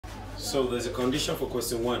So there's a condition for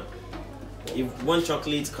question 1. If one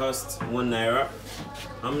chocolate costs 1 naira,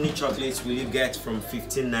 how many chocolates will you get from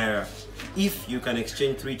 15 naira if you can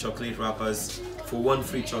exchange 3 chocolate wrappers for 1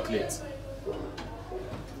 free chocolate?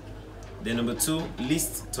 Then number 2,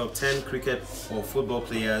 list top 10 cricket or football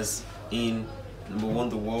players in number 1,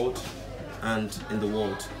 the world, and in the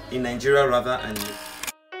world, in Nigeria rather. And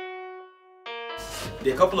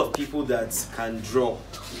there are a couple of people that can draw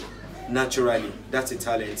naturally, that's a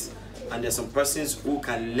talent, and there's some persons who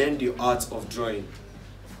can learn the art of drawing.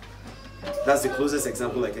 That's the closest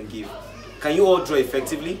example I can give. Can you all draw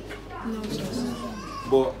effectively? No, sir.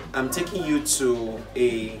 But I'm taking you to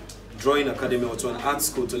a drawing academy or to an art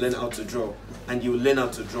school to learn how to draw, and you learn how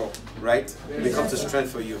to draw, right? It becomes a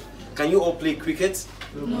strength for you. Can you all play cricket?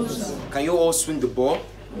 No, sir. Can you all swing the ball?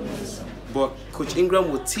 Yes. But Coach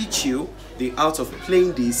Ingram will teach you the art of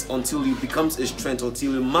playing this until it becomes a strength,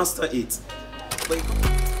 until you master it.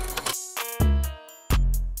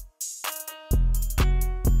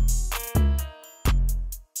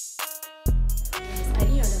 I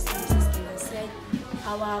didn't understand this thing. I said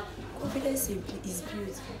our confidence is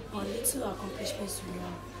built on little accomplishments we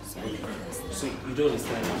have. So I didn't understand. So you don't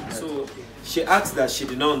understand. So she asked that she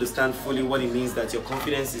did not understand fully what it means that your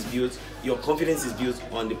confidence is built. Your confidence is built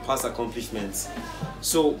on the past accomplishments.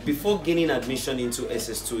 So before gaining admission into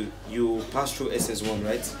SS2, you passed through SS1,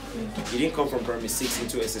 right? You didn't come from primary 6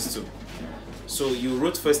 into SS2. So you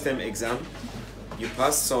wrote first term exam, you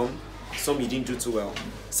passed some you didn't do too well.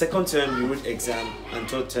 Second term you wrote exam, and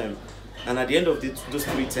third term. And at the end of those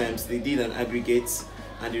 3 terms, they did an aggregate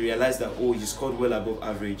and they realized that, oh, you scored well above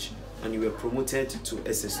average and you were promoted to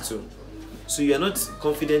SS2. So you are not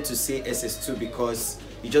confident to say SS2 because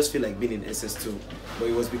you just feel like being in SS2, but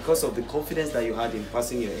it was because of the confidence that you had in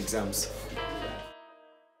passing your exams.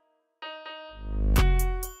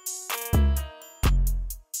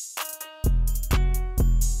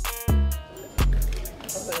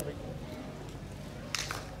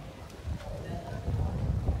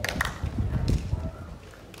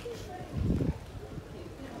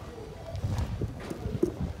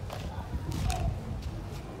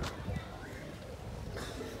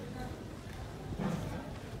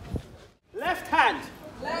 Left hand.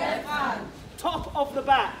 Left hand. Top of the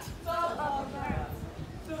bat. Top of the bat.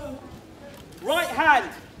 Right hand.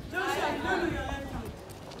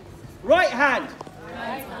 Right hand.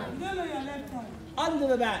 Right hand. Under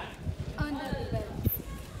the bat. Under the bat.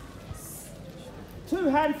 2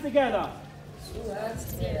 hands together. 2 hands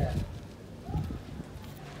together.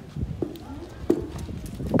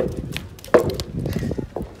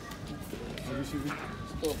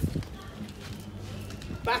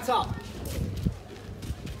 Bat up.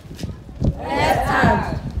 Left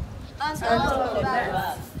hand. On top of the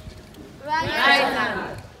bat. Right hand.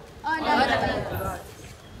 Under the bat.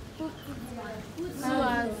 2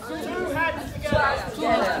 hands together.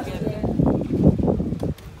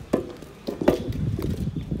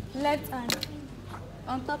 Left hand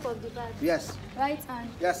on top of the bag. Yes. Right hand.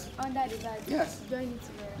 Yes. Under the bag. Yes. Join it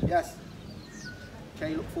together. Yes.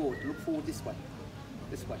 Okay, look forward. Look forward this way.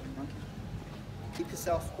 This way. Okay. Keep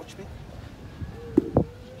yourself. Watch me.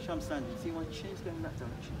 Show I'm standing. See my chin's going in that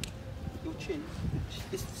direction. Your chin.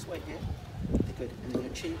 This way here. Good. And then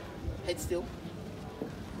your chin. Head still.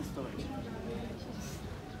 This direction.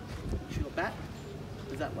 Shoot your back.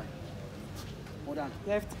 Is that way. Well done.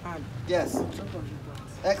 Left hand. Yes.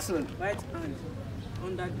 Excellent. Right hand.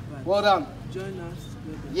 Under the bag. Well done. Join us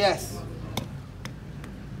together. Yes.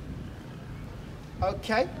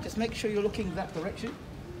 Okay, just make sure you're looking that direction.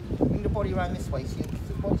 Bring the body around this way, so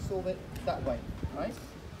the body's all that way, right?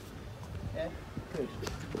 Yeah, good.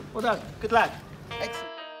 Well done, good lad. Excellent.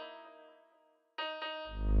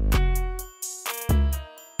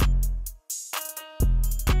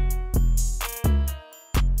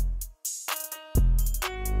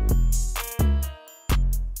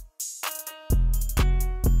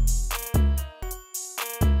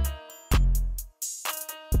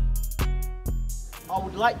 I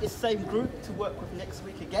would like this same group to work with next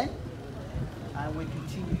week again, and we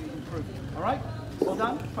continue improving. All right? Well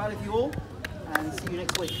done. Proud of you all, and see you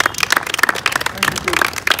next week. Thank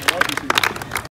you.